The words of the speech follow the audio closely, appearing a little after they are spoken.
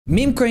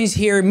Meme coins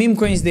here, meme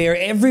coins there,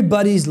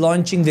 everybody's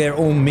launching their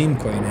own meme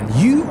coin, and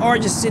you are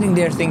just sitting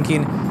there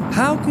thinking,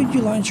 how could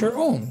you launch your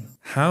own?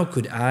 How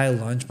could I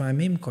launch my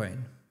meme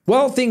coin?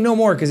 Well, think no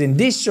more, because in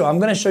this show, I'm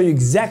gonna show you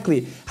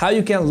exactly how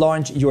you can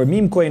launch your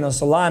meme coin on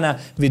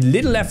Solana with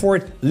little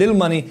effort, little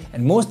money,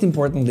 and most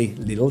importantly,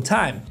 little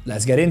time.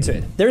 Let's get into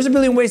it. There's a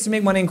billion ways to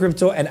make money in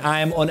crypto, and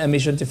I'm on a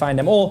mission to find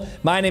them all.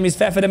 My name is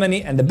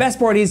𝗕𝗏𝗪𝗍, and the best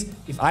part is,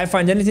 if I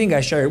find anything,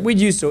 I share it with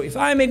you, so if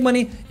I make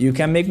money, you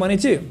can make money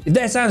too. If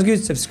that sounds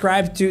good,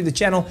 subscribe to the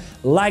channel,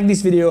 like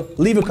this video,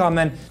 leave a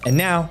comment, and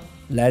now,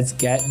 let's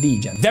get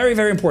degen. Very,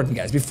 very important,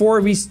 guys.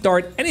 Before we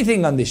start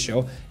anything on this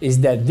show,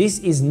 is that this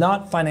is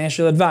not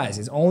financial advice.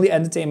 It's only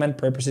entertainment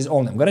purposes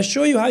only. I'm gonna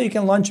show you how you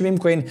can launch a meme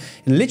coin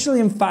literally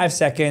in 5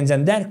 seconds,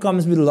 and that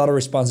comes with a lot of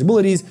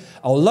responsibilities.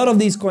 A lot of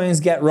these coins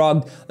get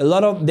rugged.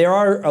 There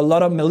are a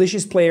lot of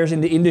malicious players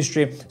in the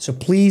industry, so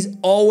please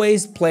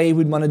always play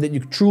with money that you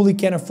truly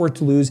can afford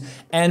to lose,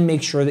 and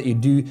make sure that you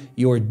do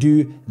your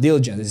due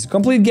diligence. This is a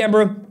complete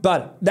gamble,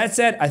 but that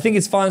said, I think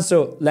it's fun,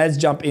 so let's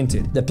jump into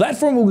it. The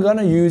platform we're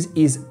gonna use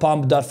is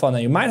Pump.fun. Now,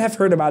 you might have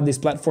heard about this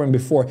platform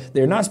before.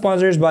 They're not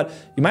sponsors, but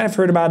you might have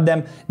heard about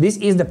them. This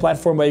is the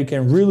platform where you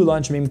can really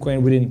launch a meme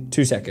coin within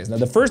 2 seconds. Now,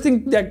 the first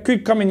thing that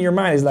could come in your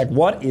mind is like,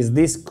 what is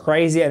this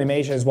crazy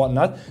animations,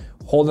 whatnot?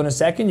 Hold on a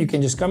second, you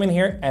can just come in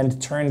here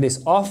and turn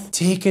this off.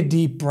 Take a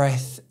deep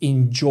breath,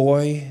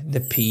 enjoy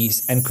the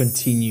peace, and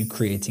continue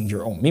creating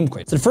your own meme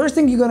coin. So the first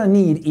thing you're gonna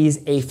need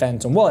is a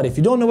Phantom wallet. If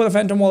you don't know what a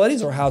Phantom wallet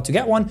is or how to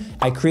get one,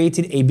 I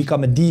created a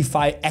Become a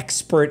DeFi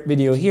Expert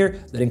video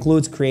here that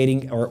includes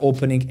creating or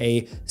opening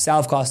a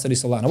self-custody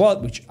Solana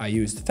wallet, which I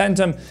used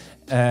Phantom.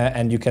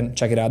 And you can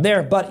check it out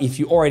there. But if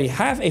you already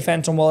have a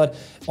Phantom wallet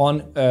on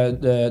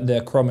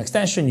the Chrome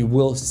extension, you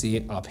will see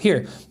it up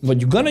here. What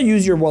you're gonna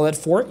use your wallet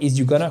for is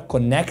you're gonna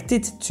connect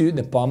it to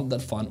the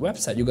Pump.fun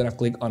website. You're gonna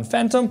click on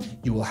Phantom,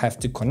 you will have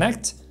to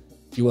connect,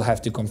 you will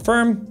have to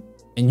confirm,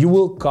 and you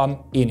will come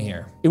in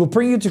here. It will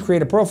bring you to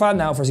create a profile.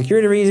 Now, for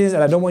security reasons,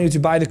 and I don't want you to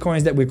buy the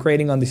coins that we're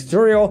creating on this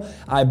tutorial,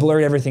 I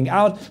blurred everything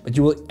out, but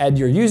you will add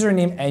your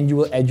username and you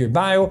will add your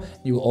bio.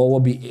 You will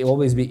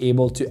always be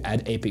able to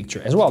add a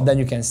picture as well. Then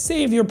you can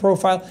save your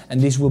profile, and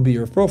this will be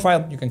your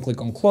profile. You can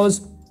click on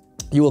close.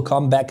 You will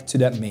come back to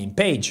that main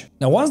page.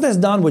 Now, once that's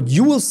done, what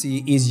you will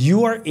see is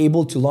you are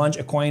able to launch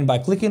a coin by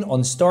clicking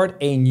on Start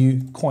a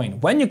New Coin.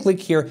 When you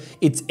click here,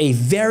 it's a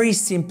very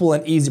simple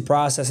and easy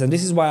process, and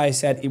this is why I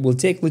said it will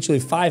take literally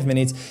 5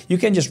 minutes. You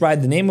can just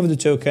write the name of the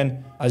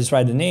token. I'll just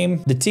write the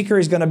name. The ticker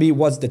is gonna be,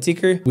 what's the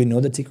ticker? We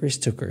know the ticker is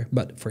Tucker,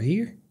 but for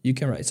here, you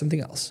can write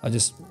something else. I'll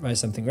just write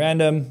something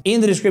random.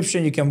 In the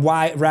description, you can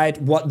write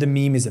what the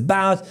meme is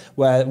about,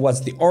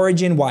 what's the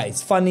origin, why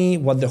it's funny,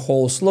 what the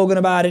whole slogan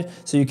about it.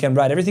 So you can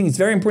write everything. It's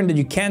very important that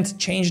you can't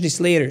change this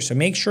later. So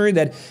make sure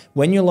that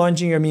when you're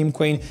launching your meme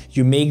coin,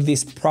 you make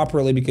this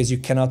properly, because you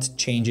cannot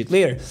change it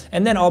later.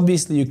 And then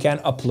obviously you can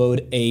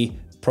upload a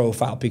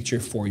profile picture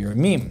for your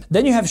meme.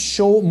 Then you have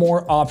show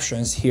more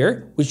options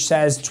here, which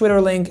says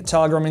Twitter link,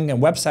 Telegram link, and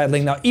website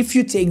link. Now, if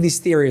you take this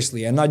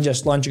seriously and not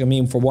just launching a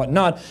meme for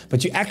whatnot,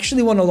 but you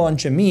actually want to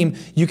launch a meme,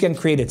 you can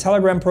create a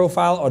Telegram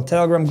profile or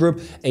Telegram group,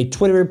 a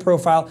Twitter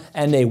profile,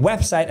 and a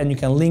website, and you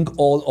can link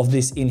all of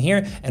this in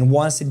here. And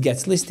once it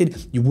gets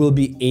listed, you will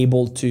be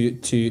able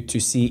to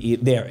see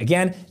it there.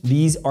 Again,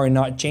 these are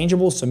not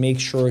changeable, so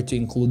make sure to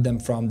include them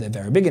from the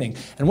very beginning.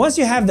 And once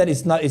you have that,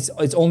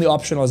 it's only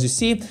optional, as you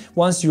see.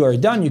 Once you are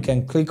done, you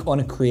can click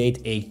on create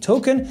a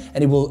token,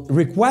 and it will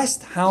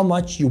request how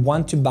much you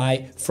want to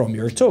buy from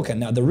your token.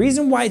 Now, the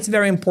reason why it's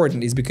very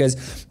important is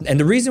because, and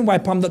the reason why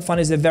Pump.fun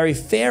is a very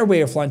fair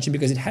way of launching,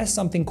 because it has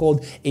something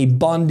called a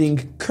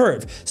bonding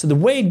curve. So the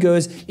way it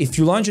goes, if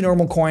you launch a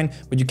normal coin,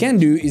 what you can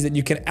do is that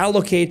you can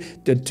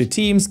allocate to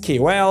teams,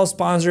 KOL,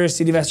 sponsors,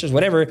 seed investors,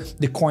 whatever,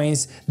 the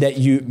coins that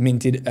you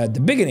minted at the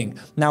beginning.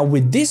 Now,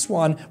 with this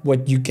one,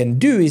 what you can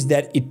do is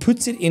that it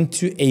puts it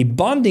into a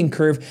bonding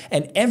curve,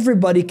 and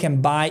everybody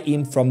can buy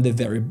in from the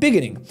very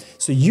beginning.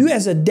 So you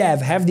as a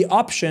dev have the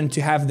option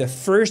to have the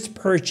first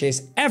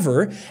purchase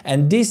ever,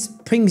 and this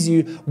brings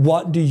you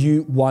what do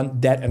you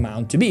want that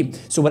amount to be.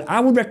 So what I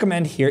would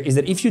recommend here is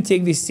that if you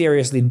take this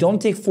seriously,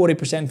 don't take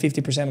 40%,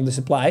 50% of the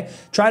supply.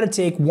 Try to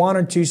take 1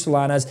 or 2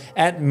 Solanas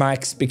at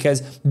max,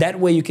 because that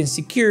way you can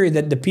secure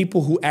that the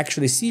people who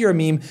actually see your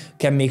meme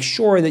can make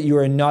sure that you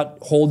are not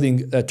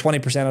holding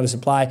 20% of the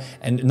supply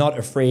and not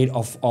afraid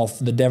of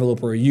the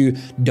developer or you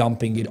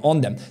dumping it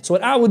on them. So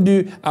what I would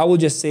do, I will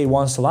just say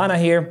 1 Solana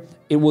here.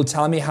 It will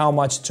tell me how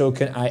much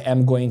token I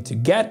am going to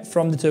get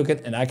from the token,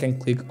 and I can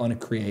click on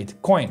create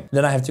coin.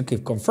 Then I have to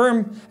click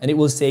confirm, and it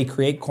will say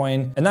create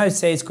coin, and now it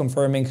says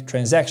confirming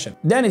transaction.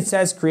 Then it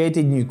says create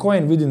a new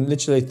coin within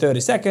literally 30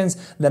 seconds.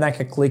 Then I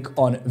can click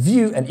on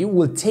view, and it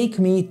will take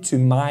me to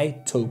my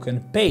token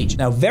page.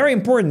 Now, very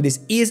important, this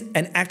is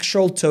an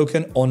actual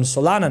token on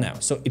Solana now.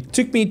 So it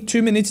took me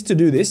 2 minutes to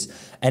do this,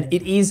 and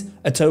it is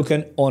a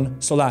token on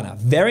Solana.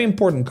 Very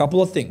important,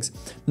 couple of things.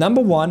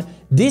 Number one,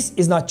 this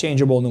is not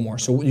changeable no more.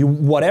 So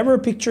whatever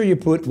picture you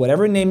put,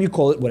 whatever name you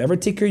call it, whatever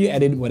ticker you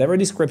edit, whatever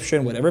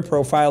description, whatever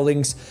profile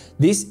links,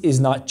 this is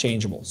not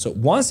changeable. So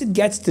once it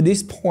gets to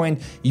this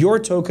point, your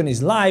token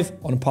is live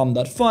on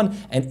Pump.fun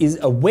and is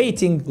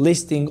awaiting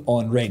listing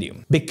on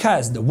Raydium.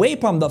 Because the way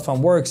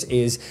Pump.fun works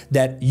is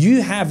that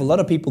you have a lot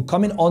of people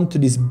coming onto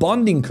this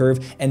bonding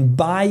curve and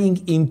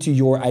buying into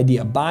your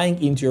idea,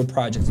 buying into your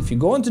project. If you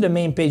go onto the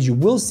main page, you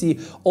will see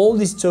all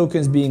these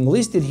tokens being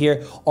listed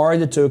here are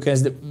the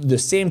tokens, the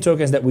same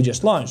tokens that we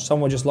just launched.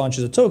 Someone just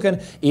launches a token,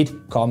 it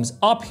comes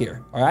up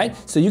here, all right?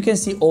 So you can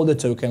see all the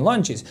token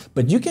launches,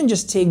 but you can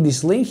just take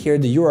this link here,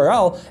 the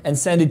URL, and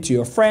send it to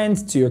your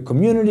friends, to your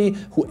community,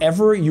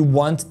 whoever you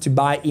want to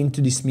buy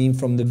into this meme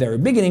from the very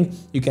beginning.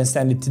 You can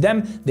send it to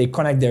them, they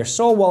connect their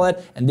Sol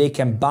wallet, and they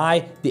can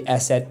buy the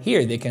asset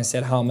here. They can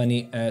set how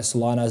many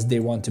Solanas they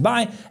want to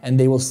buy, and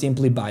they will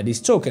simply buy these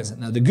tokens.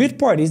 Now, the good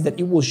part is that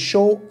it will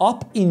show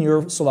up in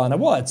your Solana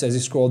wallet. So as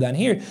you scroll down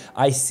here,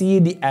 I see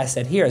the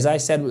asset here. As I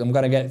said, I'm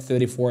gonna get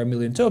 34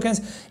 million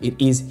tokens. It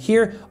is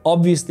here.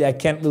 Obviously, I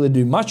can't really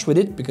do much with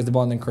it because the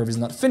bonding curve is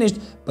not finished,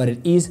 but it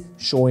is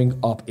showing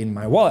up in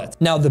my wallet.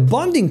 Now, the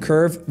bonding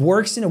curve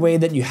works in a way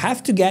that you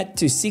have to get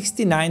to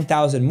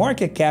 69,000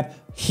 market cap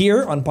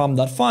here on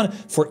Pump.fun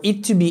for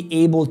it to be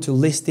able to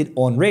list it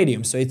on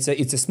Raydium. So it's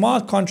a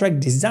smart contract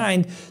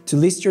designed to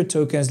list your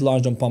tokens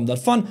launched on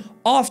Pump.fun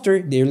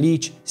after they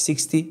reach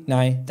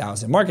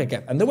 69,000 market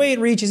cap. And the way it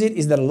reaches it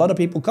is that a lot of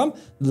people come,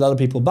 a lot of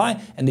people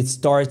buy, and it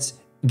starts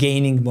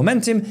gaining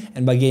momentum,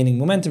 and by gaining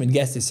momentum, it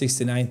gets to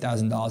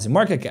 $69,000 in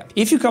market cap.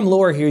 If you come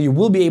lower here, you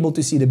will be able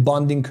to see the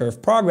bonding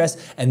curve progress,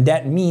 and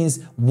that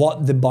means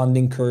what the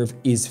bonding curve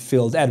is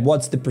filled at.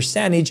 What's the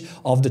percentage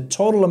of the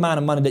total amount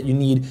of money that you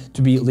need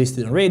to be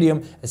listed on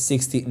Raydium at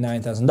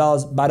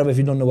 $69,000. By the way, if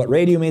you don't know what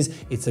Raydium is,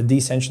 it's a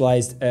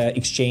decentralized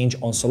exchange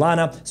on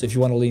Solana. So if you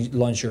want to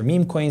launch your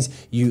meme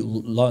coins, you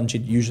launch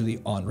it usually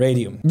on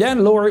Raydium.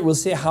 Then lower, it will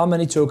say how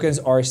many tokens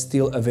are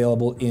still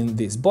available in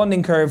this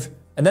bonding curve.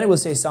 And then it will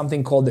say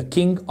something called the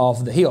king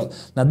of the hill.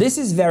 Now, this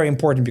is very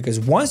important because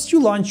once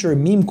you launch your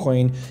meme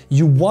coin,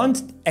 you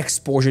want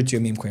exposure to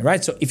your meme coin,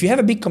 right? So if you have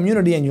a big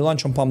community and you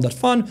launch on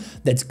Pump.fun,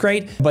 that's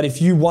great. But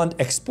if you want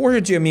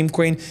exposure to your meme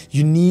coin,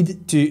 you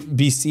need to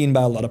be seen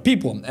by a lot of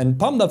people. And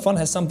Pump.fun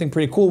has something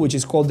pretty cool, which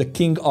is called the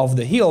king of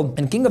the hill.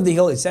 And king of the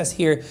hill, it says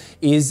here,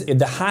 is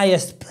the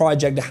highest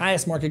project, the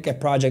highest market cap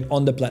project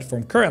on the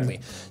platform currently.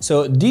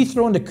 So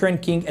dethrone the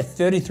current king at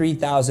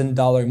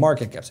 $33,000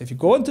 market cap. So if you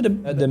go into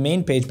the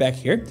main page back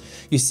here,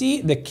 you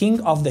see the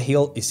king of the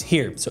hill is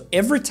here. So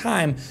every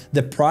time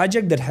the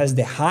project that has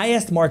the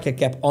highest market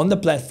cap on the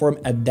platform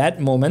at that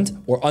moment,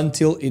 or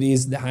until it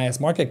is the highest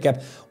market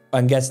cap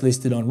and gets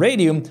listed on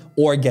Raydium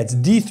or gets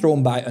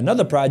dethroned by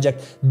another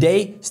project,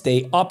 they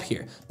stay up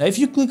here. Now, if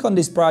you click on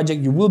this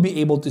project, you will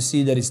be able to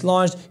see that it's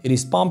launched, it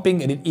is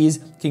pumping, and it is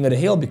king of the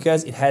hill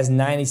because it has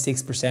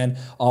 96%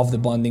 of the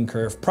bonding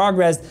curve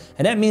progressed.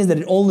 And that means that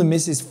it only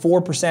misses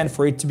 4%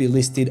 for it to be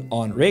listed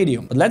on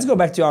Raydium. But let's go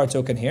back to our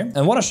token here. And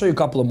I want to show you a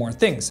couple of more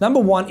things. Number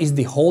one is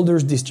the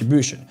holders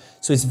distribution.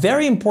 So it's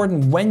very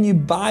important when you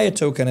buy a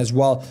token as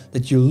well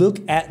that you look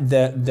at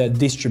the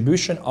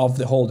distribution of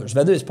the holders,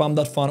 whether it's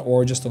Pump.fun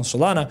or just on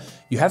Solana.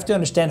 You have to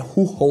understand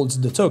who holds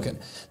the token.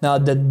 Now,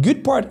 the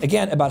good part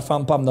again about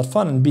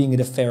Pump.fun and being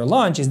a fair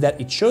launch is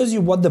that it shows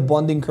you what the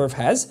bonding curve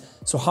has,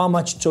 so how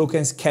much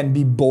tokens can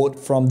be bought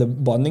from the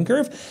bonding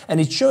curve, and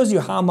it shows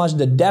you how much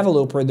the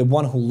developer, the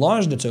one who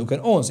launched the token,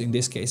 owns, in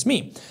this case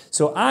me.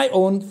 So I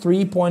own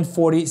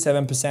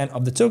 3.47%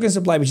 of the token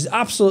supply, which is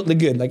absolutely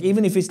good. Like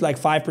even if it's like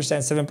 5%,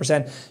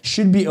 7%,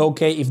 should be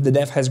okay if the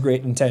dev has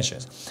great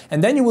intentions.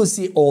 And then you will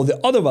see all the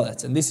other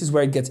wallets, and this is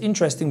where it gets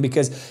interesting,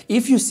 because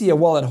if you see a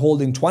wallet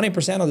holding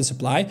 20% of the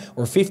supply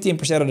or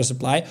 15% of the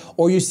supply,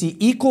 or you see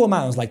equal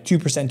amounts like 2%,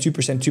 2%,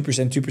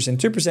 2%, 2%,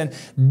 2%,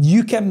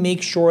 you can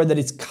make sure that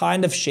it's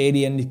kind of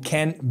shady and it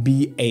can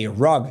be a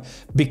rug.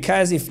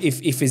 Because if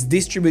it's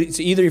distributed,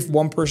 so either if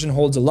one person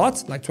holds a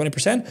lot, like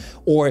 20%,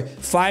 or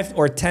 5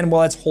 or 10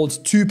 wallets holds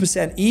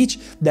 2% each,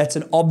 that's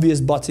an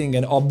obvious butting,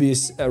 an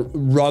obvious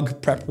rug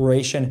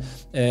preparation,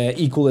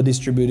 equally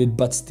distributed,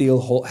 but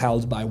still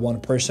held by one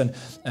person.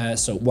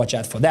 So watch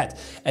out for that.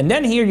 And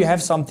then here you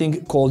have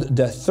something called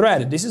the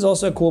thread. This is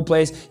also a cool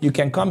place. You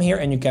can come here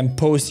and you can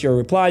post your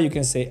reply. You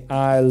can say,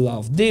 I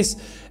love this.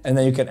 And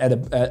then you can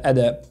add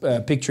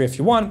a picture if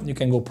you want. You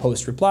can go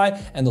post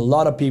reply, and a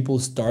lot of people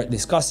start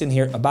discussing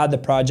here about the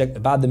project,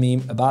 about the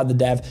meme, about the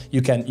dev.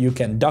 You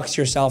can dox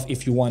yourself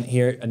if you want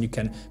here, and you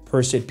can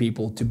persuade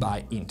people to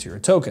buy into your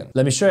token.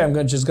 Let me show you.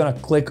 I'm just gonna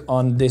click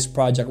on this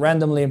project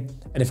randomly,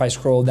 and if I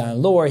scroll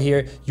down lower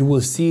here, you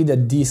will see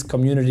that this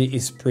community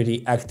is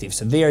pretty active.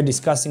 So they are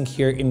discussing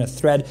here in a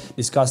thread,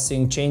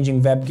 discussing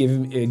changing web, give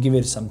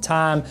it some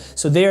time.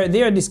 So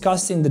they are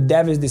discussing, the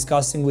dev is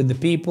discussing with the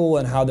people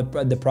and how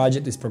the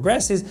project is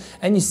progresses,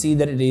 and you see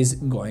that it is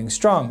going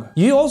strong.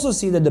 You also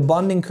see that the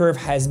bonding curve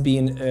has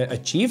been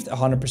achieved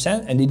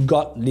 100%, and it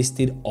got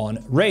listed on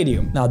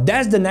Raydium. Now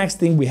that's the next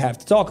thing we have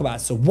to talk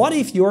about. So what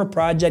if your your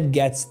project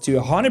gets to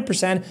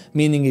 100%,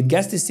 meaning it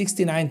gets to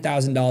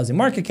 $69,000 in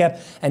market cap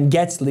and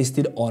gets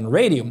listed on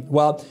Raydium?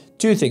 Well,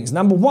 two things.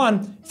 Number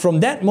one,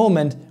 from that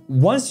moment,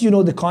 once you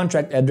know the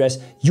contract address,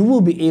 you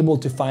will be able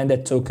to find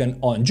that token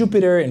on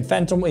Jupiter, in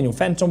Phantom, in your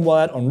Phantom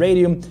wallet, on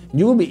Raydium.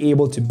 You will be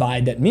able to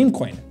buy that meme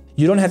coin.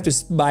 You don't have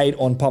to buy it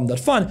on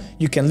pump.fun.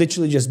 You can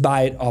literally just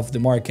buy it off the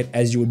market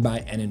as you would buy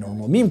any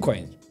normal meme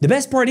coin. The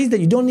best part is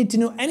that you don't need to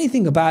know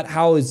anything about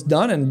how it's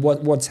done and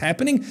what's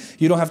happening.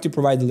 You don't have to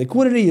provide the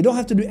liquidity. You don't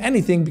have to do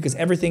anything because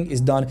everything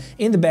is done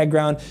in the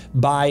background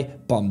by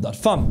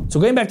pump.fun. So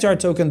going back to our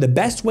token, the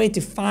best way to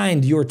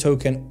find your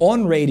token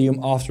on Raydium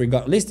after it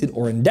got listed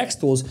or in DEX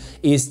tools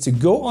is to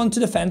go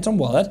onto the Phantom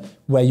wallet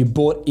where you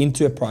bought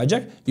into a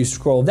project. You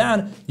scroll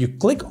down, you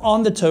click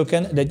on the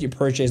token that you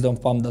purchased on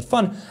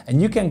pump.fun,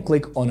 and you can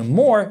click on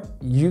more.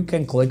 You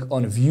can click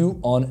on view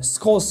on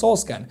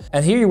Solscan.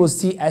 And here you will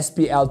see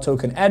SPL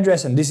token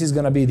address, and this is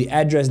going to be the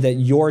address that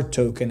your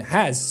token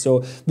has. So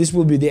this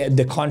will be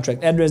the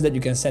contract address that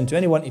you can send to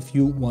anyone if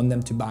you want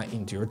them to buy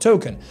into your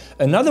token.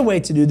 Another way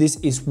to do this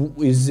is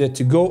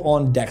to go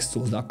on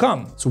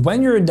dextools.com. So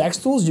when you're in DEX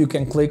tools, you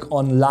can click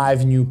on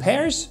live new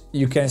pairs,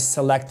 you can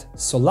select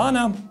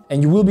Solana,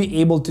 and you will be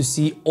able to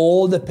see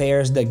all the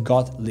pairs that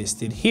got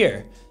listed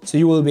here. So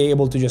you will be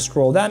able to just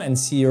scroll down and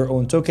see your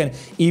own token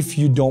if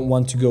you don't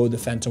want to go the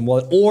Phantom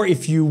wallet, or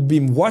if you've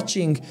been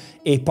watching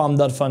a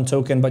pump.fun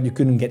token but you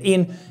couldn't get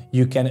in,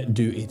 you can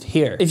do it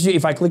here.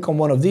 If I click on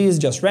one of these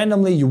just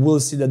randomly, you will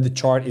see that the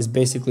chart is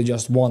basically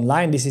just one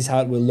line. This is how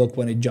it will look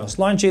when it just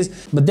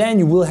launches, but then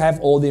you will have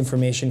all the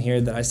information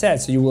here that I said.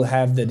 So you will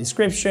have the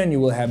description, you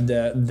will have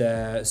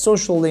the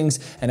social links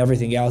and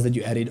everything else that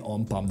you added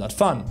on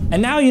pump.fun.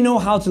 And now you know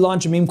how to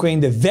launch a meme coin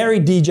the very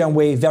degen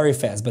way, very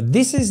fast, but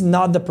this is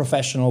not the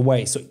professional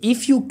way. So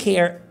if you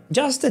care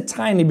just a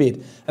tiny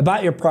bit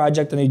about your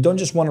project and you don't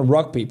just want to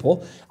rock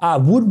people, I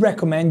would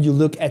recommend you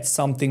look at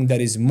something that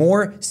is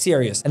more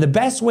serious. And the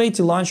best way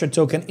to launch your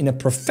token in a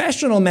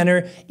professional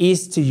manner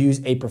is to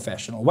use a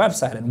professional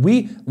website. And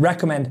we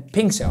recommend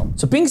Pinksale.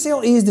 So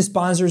Pinksale is the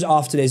sponsors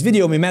of today's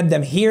video. We met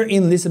them here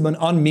in Lisbon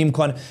on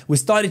MemeCon. We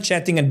started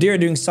chatting and they're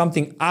doing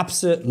something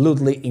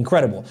absolutely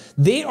incredible.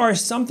 They are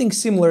something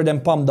similar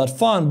than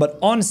pump.fun, but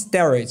on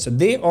steroids. So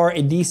they are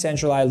a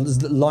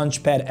decentralized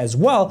launchpad as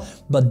well,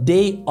 but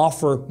they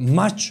offer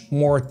much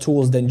more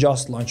tools than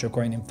just launch your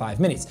coin in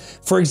 5 minutes.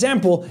 For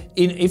example,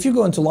 if you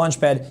go into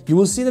Launchpad, you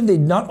will see that they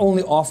not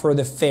only offer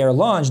the fair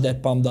launch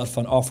that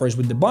pump.fun offers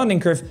with the bonding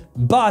curve,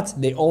 but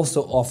they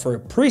also offer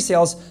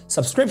pre-sales,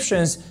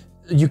 subscriptions.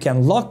 You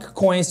can lock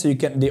coins, so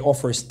they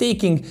offer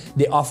staking,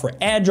 they offer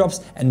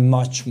airdrops, and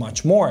much,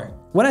 much more.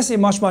 When I say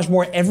much, much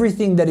more,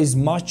 everything that is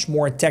much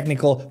more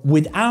technical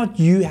without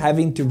you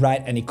having to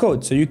write any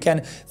code. So you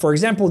can, for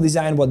example,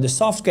 design what the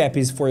soft cap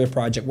is for your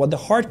project, what the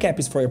hard cap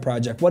is for your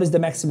project, what is the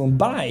maximum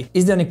buy,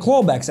 is there any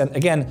clawbacks, and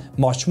again,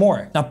 much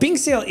more. Now,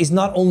 Pinksale is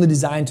not only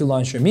designed to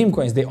launch your meme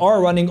coins, they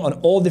are running on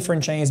all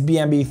different chains,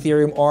 BNB,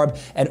 Ethereum, 𝗪𝗡,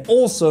 and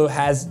also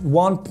has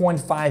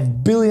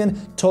 1.5 billion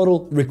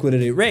total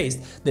liquidity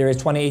raised. There is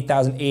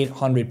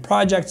 28,800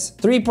 projects,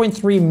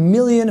 3.3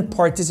 million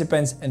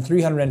participants, and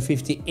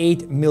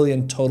 358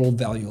 million total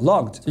value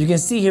logged. So you can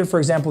see here, for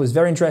example, is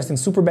very interesting.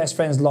 Super Best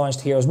Friends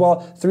launched here as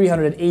well.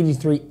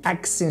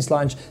 383x since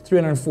launch,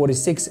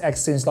 346x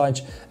since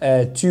launch,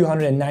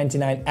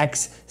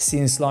 299x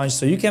since launch.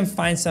 So you can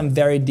find some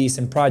very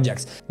decent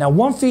projects. Now,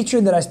 one feature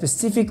that I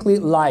specifically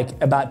like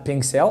about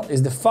Pinksale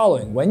is the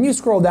following. When you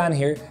scroll down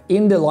here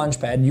in the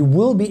launchpad, you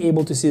will be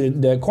able to see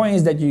the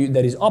coins that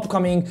is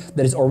upcoming,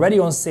 that is already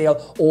on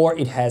sale, or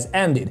it has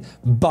ended.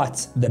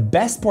 But the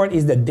best part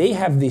is that they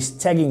have this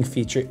tagging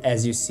feature,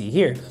 as you see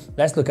here.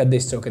 Let's look at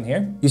this token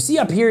here. You see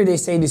up here, they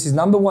say this is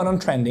 #1 on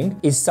trending.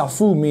 It's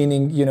SAFU,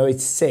 meaning, you know,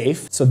 it's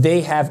safe. So they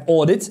have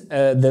audit.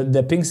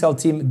 The Pinksale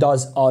team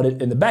does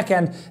audit in the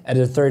backend. At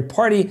a third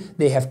party,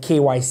 they have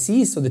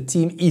KYC. So the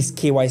team is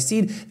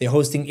KYC'd. They're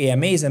hosting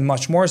AMAs and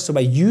much more. So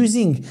by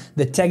using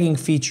the tagging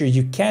feature,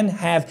 you can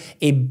have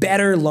a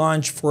better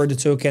launch for the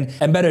token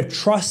and better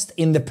trust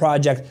in the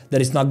project that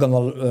it's not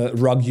gonna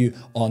rug you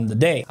on the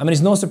day. I mean,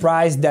 it's no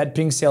surprise that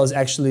Pinksale is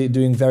actually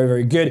doing very,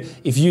 very good.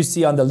 If you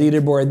see on the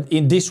leaderboard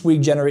in this week,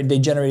 they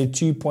generated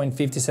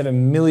 $2.57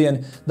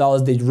 million.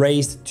 They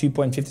raised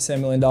 $2.57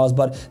 million,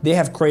 but they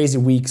have crazy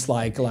weeks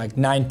like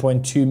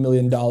 $9.2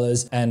 million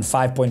and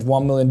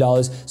 $5.1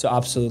 million. So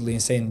absolutely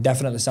insane.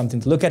 Definitely something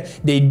to look at.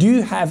 They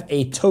do have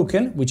a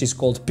token, which is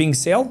called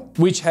Pinksale,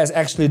 which has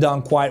actually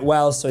done quite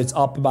well. So it's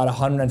up about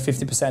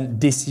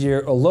 150% this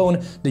year alone.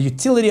 The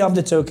utility of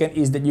the token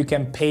is that you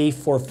can pay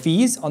for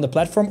fees on the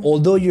platform.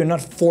 Although you're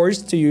not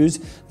forced to use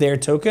their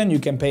token, you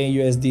can pay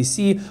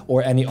USDC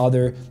or any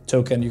other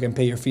token. You can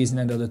pay your fees and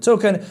end of the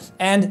token.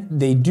 And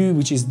they do,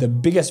 which is the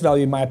biggest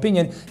value in my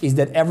opinion, is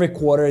that every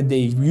quarter they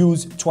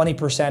use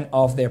 20%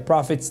 of their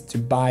profits to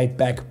buy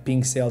back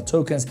Pinksale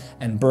tokens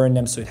and burn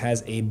them. So it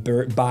has a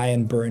buy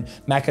and burn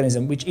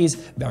mechanism, which is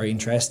very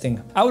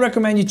interesting. I would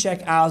recommend you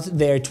check out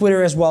their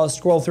Twitter as well.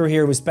 Scroll through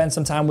here. We spent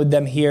some time with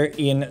them here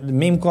in the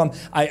𝗙𝗂𝗡.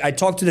 I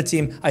talked to the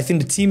team. I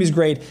think the team is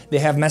great. They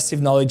have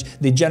massive knowledge.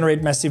 They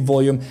generate massive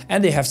volume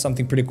and they have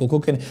something pretty cool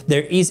cooking.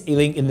 There is a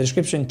link in the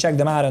description. Check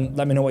them out and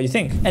let me know what you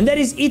think. And that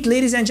is it,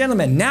 ladies and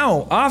gentlemen.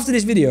 Now, after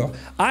this video,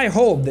 I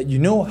hope that you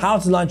know how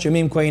to launch your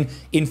meme coin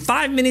in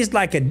 5 minutes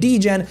like a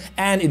degen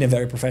and in a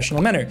very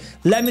professional manner.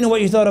 Let me know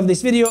what you thought of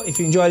this video. If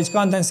you enjoyed this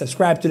content,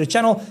 subscribe to the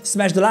channel,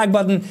 smash the like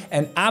button,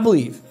 and I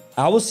believe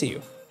I will see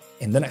you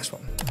in the next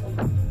one.